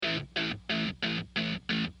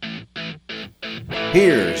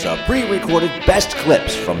Here's a pre-recorded best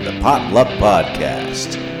clips from the Potluck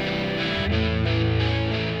Podcast.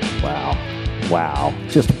 Wow.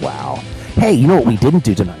 Just wow. Hey, you know what we didn't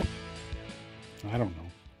do tonight? I don't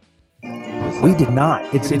know. We did not.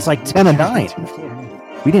 It's like 10 and 9.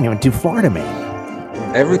 We didn't even do Florida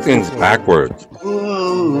Man. Everything's backwards.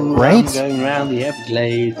 Ooh, Right? I'm going round the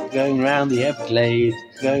Everglades, going round the Everglades,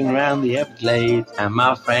 going round the Everglades, and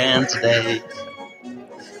my friends today.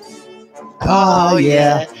 Oh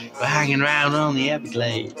yeah, we're hanging around on the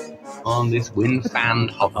Everglades on this wind-fanned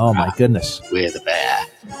hover. Oh my goodness. With a bear.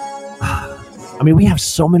 I mean, we have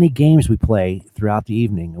so many games we play throughout the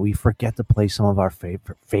evening. We forget to play some of our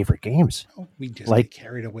favorite games. Oh, we just Like, get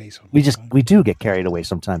carried away sometimes. We do get carried away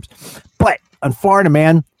sometimes. But on Florida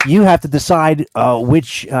Man, you have to decide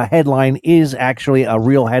which headline is actually a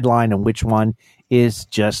real headline and which one is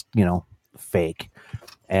just, fake.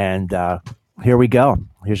 And here we go.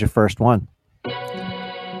 Here's your first one.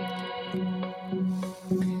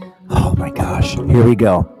 Oh my gosh. Here we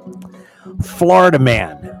go. Florida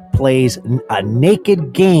Man plays a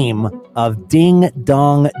naked game of Ding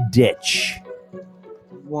Dong Ditch.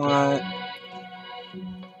 What?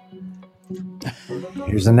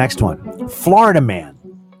 Here's the next one. Florida Man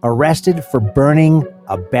arrested for burning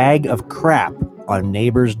a bag of crap on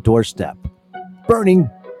neighbor's doorstep. Burning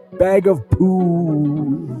bag of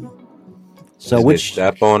poo. So Did which they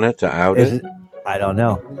step on it to out is it? it? I don't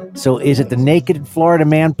know. So is it the naked Florida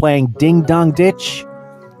Man playing Ding Dong Ditch,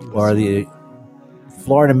 or the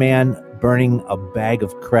Florida Man burning a bag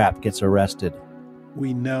of crap gets arrested?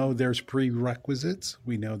 We know there's prerequisites.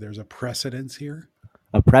 We know there's a precedence here.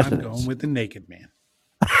 A I'm precedence. going with the naked man.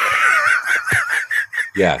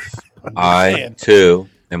 Yes. I'm I, saying. too,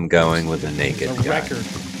 am going with a naked The guy. record.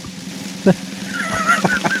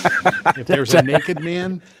 If there's a naked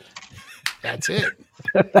man, that's it.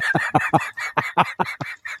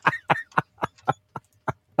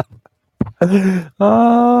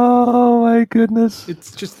 Oh my goodness!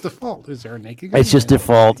 It's just default. Is there a naked guy? It's just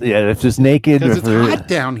default. Yeah, if it's naked. Because if it's there- hot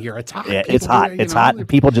down here. It's hot. Yeah, People it's hot. do- It's hot. if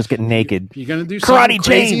People just get naked. You're gonna do Karate something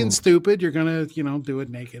crazy Jane. and stupid. You're gonna, do it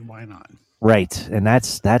naked. Why not? Right, and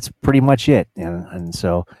that's pretty much it. And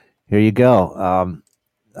so here you go.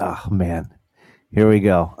 Oh man, here we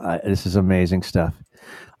go. This is amazing stuff.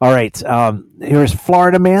 All right, here's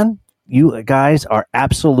Florida Man. You guys are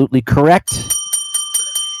absolutely correct.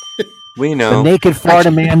 We The know. naked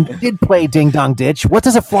Florida Man did play Ding Dong Ditch. What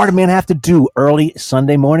does a Florida Man have to do early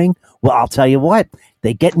Sunday morning? Well, I'll tell you what.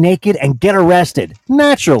 They get naked and get arrested,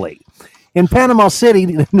 naturally. In Panama City,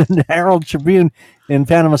 the Herald Tribune in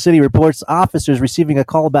Panama City reports officers receiving a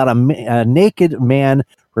call about a naked man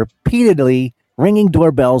repeatedly ringing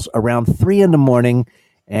doorbells around 3 a.m.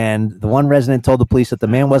 And the one resident told the police that the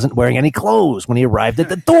man wasn't wearing any clothes when he arrived at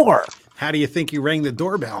the door. How do you think you rang the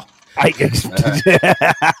doorbell? Was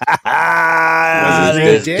it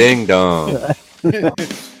this dick? ding dong?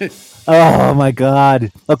 Oh my God!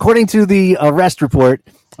 According to the arrest report,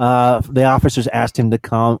 the officers asked him to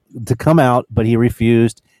come out, but he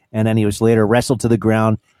refused, and then he was later wrestled to the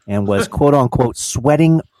ground and was quote unquote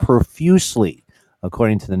sweating profusely.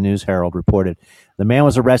 According to the News Herald reported, the man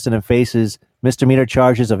was arrested and faces misdemeanor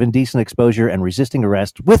charges of indecent exposure and resisting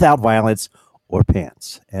arrest without violence or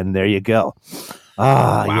pants. And there you go.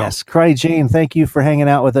 Wow. Yes, Karate Jane, thank you for hanging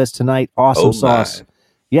out with us tonight. Awesome Oh, sauce. my.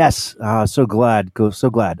 Yes, so glad.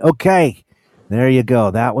 So glad. Okay, there you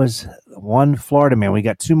go. That was one Florida Man. We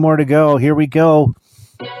got 2 more to go. Here we go.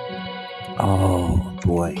 Oh,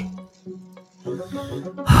 boy.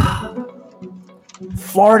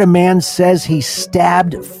 Florida Man says he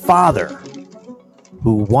stabbed father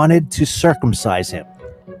who wanted to circumcise him.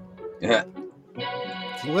 Yeah.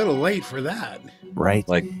 It's a little late for that. Right?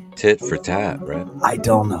 Like tit for tat, right? I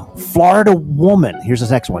don't know. Florida woman. Here's the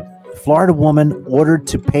next one. Florida woman ordered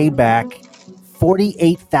to pay back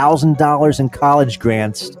 $48,000 in college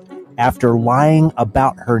grants after lying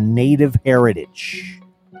about her native heritage.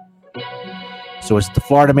 So is the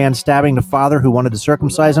Florida man stabbing the father who wanted to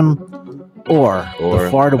circumcise him, or the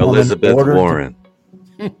Florida woman Elizabeth ordered Warren.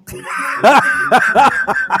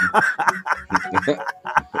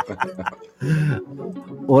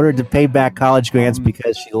 ordered to pay back college grants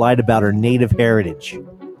because she lied about her native heritage?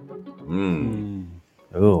 Mm.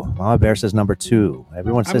 Oh, Mama Bear says number 2.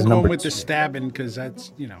 Everyone I'm says going number with 2. the stabbing because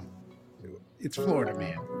that's, it's Florida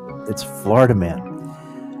man. It's Florida man.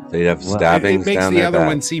 They'd have It stabbings makes down the their other back.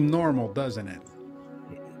 one seem normal, doesn't it?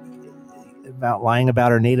 About lying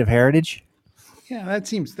about her native heritage? Yeah, that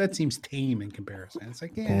seems tame in comparison. It's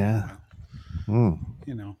like, Yeah.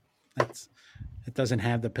 I It doesn't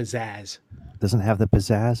have the pizzazz. Doesn't have the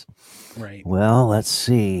pizzazz. Right. Well, let's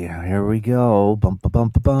see. Here we go. Bum ba bum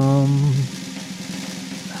ba bum.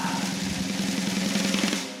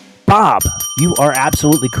 Bob, you are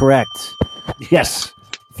absolutely correct. Yes.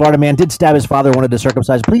 Florida man did stab his father, wanted to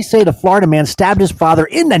circumcise. Please say the Florida man stabbed his father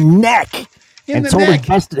in the neck and told his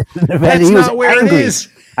best That's he was not where angry. it is.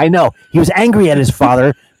 I know. He was angry at his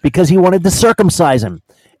father because he wanted to circumcise him.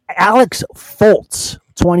 Alex Foltz,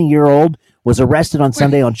 20-year-old, was arrested on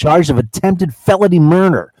Sunday on charge of attempted felony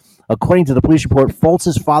murder. According to the police report,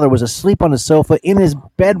 Foltz's father was asleep on a sofa in his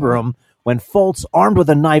bedroom when Foltz, armed with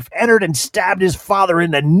a knife, entered and stabbed his father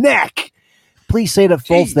in the neck. Police say that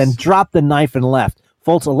Foltz then dropped the knife and left.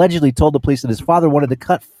 Foltz allegedly told the police that his father wanted to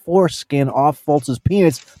cut foreskin off Foltz's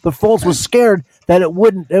penis, but Foltz was scared that it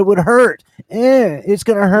would hurt. It's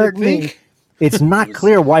going to hurt me. It's not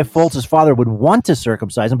clear why Foltz's father would want to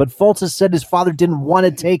circumcise him, but Foltz has said his father didn't want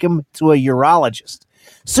to take him to a urologist.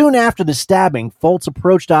 Soon after the stabbing, Foltz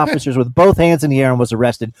approached officers with both hands in the air and was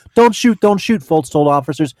arrested. Don't shoot, Foltz told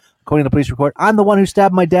officers. According to the police report, I'm the one who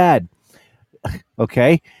stabbed my dad.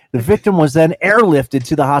 Okay. The victim was then airlifted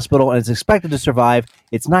to the hospital and is expected to survive.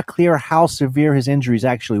 It's not clear how severe his injuries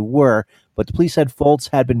actually were, but the police said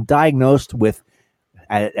Foltz had been diagnosed with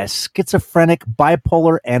a schizophrenic,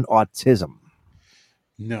 bipolar, and autism.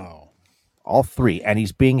 No. All three. And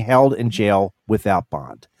he's being held in jail without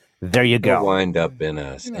bond. There you He'll go. wind up in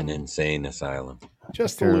an insane asylum.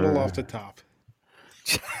 Just a little off the top.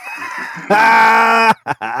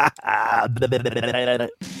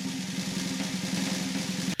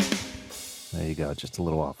 There you go. Just a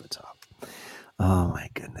little off the top. Oh my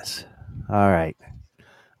goodness. All right.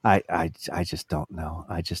 I just don't know.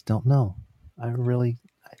 I really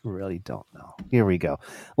don't know. Here we go.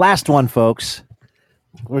 Last one, folks.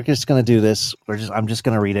 We're just going to do this. I'm just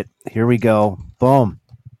going to read it. Here we go. Boom.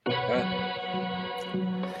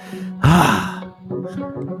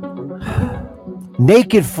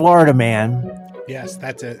 Naked Florida man. Yes,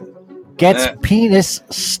 that's it. Gets penis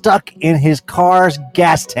stuck in his car's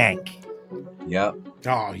gas tank. Yep.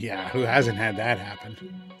 Oh, yeah. Who hasn't had that happen?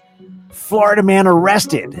 Florida man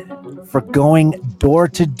arrested for going door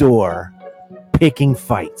to door picking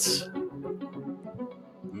fights.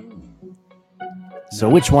 So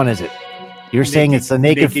which one is it? You're saying it's the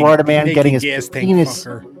naked Florida man getting his gas penis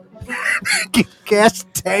gas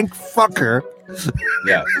tank fucker.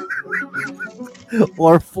 Yeah.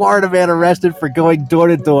 Or Florida man arrested for going door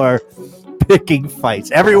to door picking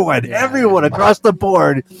fights. Everyone across the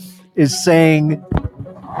board is saying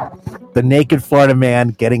the naked Florida man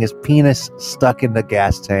getting his penis stuck in the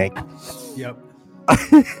gas tank. Yep.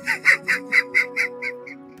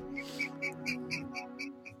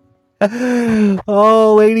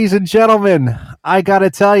 Oh, ladies and gentlemen, I gotta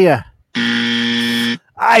tell you,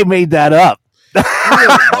 I made that up.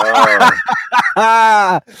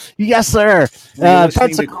 Yes, sir.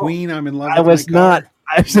 Listening to Queen, I'm in love. I was not.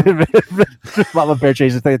 I said, Mama Bear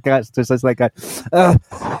chases just like that.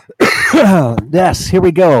 Yes, here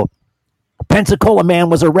we go. Pensacola man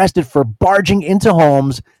was arrested for barging into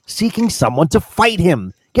homes seeking someone to fight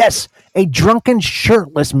him. Yes, a drunken,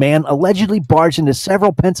 shirtless man allegedly barged into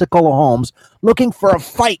several Pensacola homes looking for a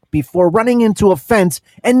fight before running into a fence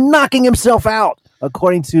and knocking himself out,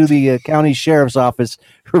 according to the county sheriff's office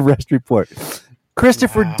arrest report.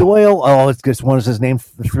 Christopher Doyle, it's just one of his name,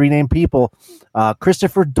 three named people.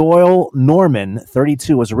 Christopher Doyle Norman,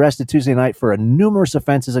 32, was arrested Tuesday night for numerous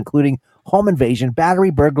offenses, including home invasion,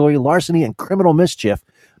 battery, burglary, larceny, and criminal mischief.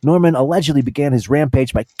 Norman allegedly began his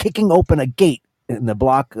rampage by kicking open a gate in the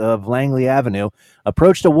block of Langley Avenue,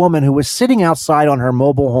 approached a woman who was sitting outside on her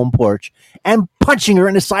mobile home porch, and punching her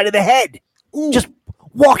in the side of the head. Ooh. Just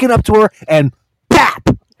walking up to her and bap!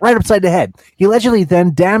 Right upside the head. He allegedly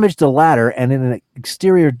then damaged the ladder and in an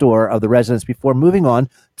exterior door of the residence before moving on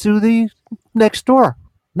to the next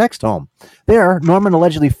home. There, Norman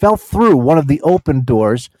allegedly fell through one of the open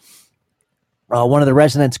doors. One of the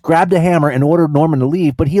residents grabbed a hammer and ordered Norman to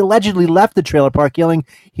leave, but he allegedly left the trailer park yelling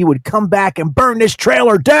he would come back and burn this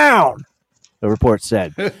trailer down, the report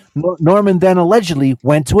said. Norman then allegedly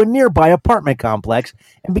went to a nearby apartment complex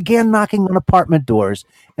and began knocking on apartment doors.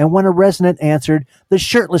 And when a resident answered, the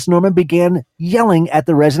shirtless Norman began yelling at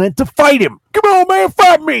the resident to fight him. Come on, man,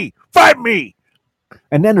 fight me! Fight me!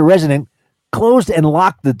 And then the resident closed and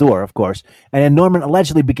locked the door, of course. And then Norman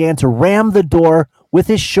allegedly began to ram the door with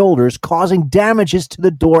his shoulders, causing damages to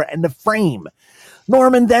the door and the frame.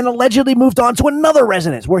 Norman then allegedly moved on to another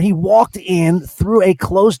residence where he walked in through a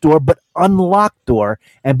closed door but unlocked door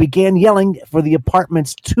and began yelling for the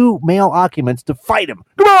apartment's 2 male occupants to fight him.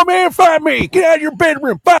 Come on, man, fight me. Get out of your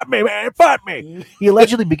bedroom. Fight me, man. Fight me. He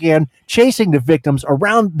allegedly began chasing the victims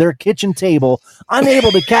around their kitchen table.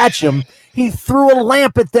 Unable to catch them, he threw a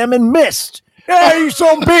lamp at them and missed. Hey, you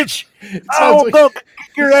son of a bitch. I'll go kick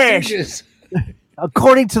your ass.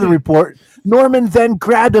 According to the report, Norman then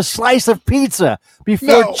grabbed a slice of pizza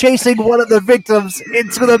before chasing one of the victims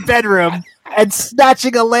into the bedroom and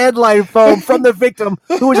snatching a landline phone from the victim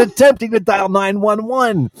who was attempting to dial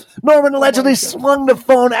 911. Norman allegedly swung the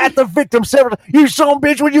phone at the victim several times. You son of a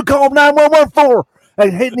bitch, what you call 911 for?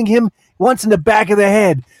 And hitting him once in the back of the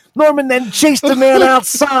head. Norman then chased the man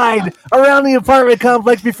outside around the apartment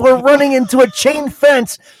complex before running into a chain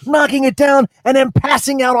fence, knocking it down, and then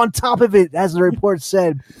passing out on top of it, as the report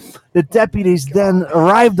said. The deputies then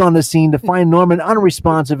arrived on the scene to find Norman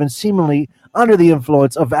unresponsive and seemingly under the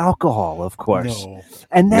influence of alcohol, of course. No.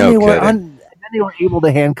 And then they were able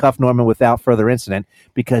to handcuff Norman without further incident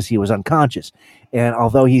because he was unconscious. And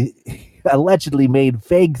although he allegedly made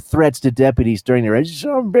vague threats to deputies during the race,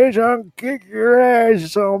 son of a bitch, I'll kick your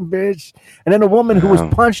ass, son of a bitch. And then a woman who was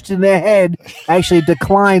punched in the head actually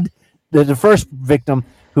declined, the first victim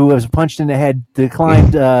who was punched in the head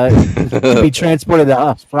declined to be transported to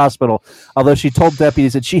the hospital, although she told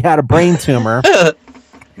deputies that she had a brain tumor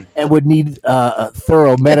and would need a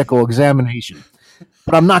thorough medical examination.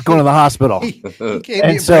 But I'm not going to the hospital. He gave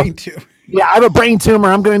me a brain tumor. Yeah, I have a brain tumor.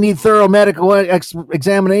 I'm going to need thorough medical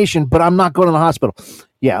examination, but I'm not going to the hospital.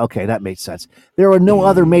 Yeah, okay, that makes sense. There were no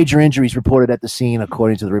other major injuries reported at the scene,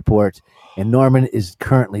 according to the report, and Norman is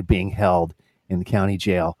currently being held in the county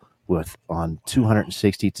jail on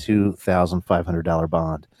 $262,500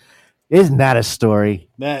 bond. Isn't that a story?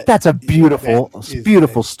 That's a beautiful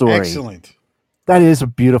story. Excellent. That is a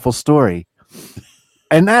beautiful story.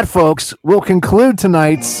 And that, folks, will conclude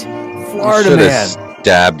tonight's Florida Man.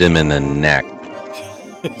 Stabbed him in the neck.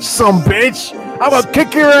 Some bitch. I'm going to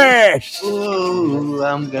kick your ass. Ooh,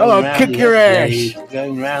 I'm going kick your ass.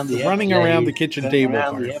 Running around the kitchen table.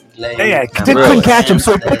 Yeah, couldn't catch him,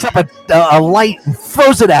 so he picked up a light and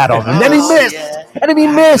throws it at him. And then he missed. And then he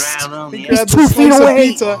missed. He's 2 feet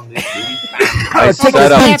away. I set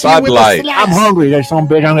up Bud Light. I'm hungry. There's some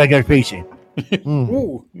bitch. I'm going to get a piece of.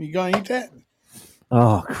 Ooh, you going to eat that?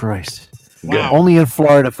 Oh, Christ. Wow. Only in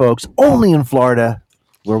Florida, folks. Only in Florida,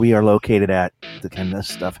 where we are located at, can this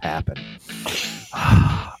stuff happen.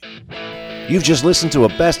 You've just listened to a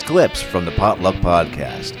Best Clips from the Potluck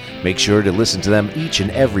Podcast. Make sure to listen to them each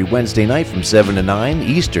and every Wednesday night from 7 to 9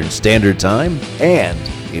 Eastern Standard Time. And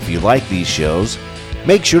if you like these shows,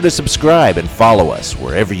 make sure to subscribe and follow us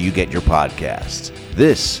wherever you get your podcasts.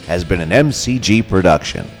 This has been an MCG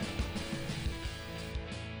production.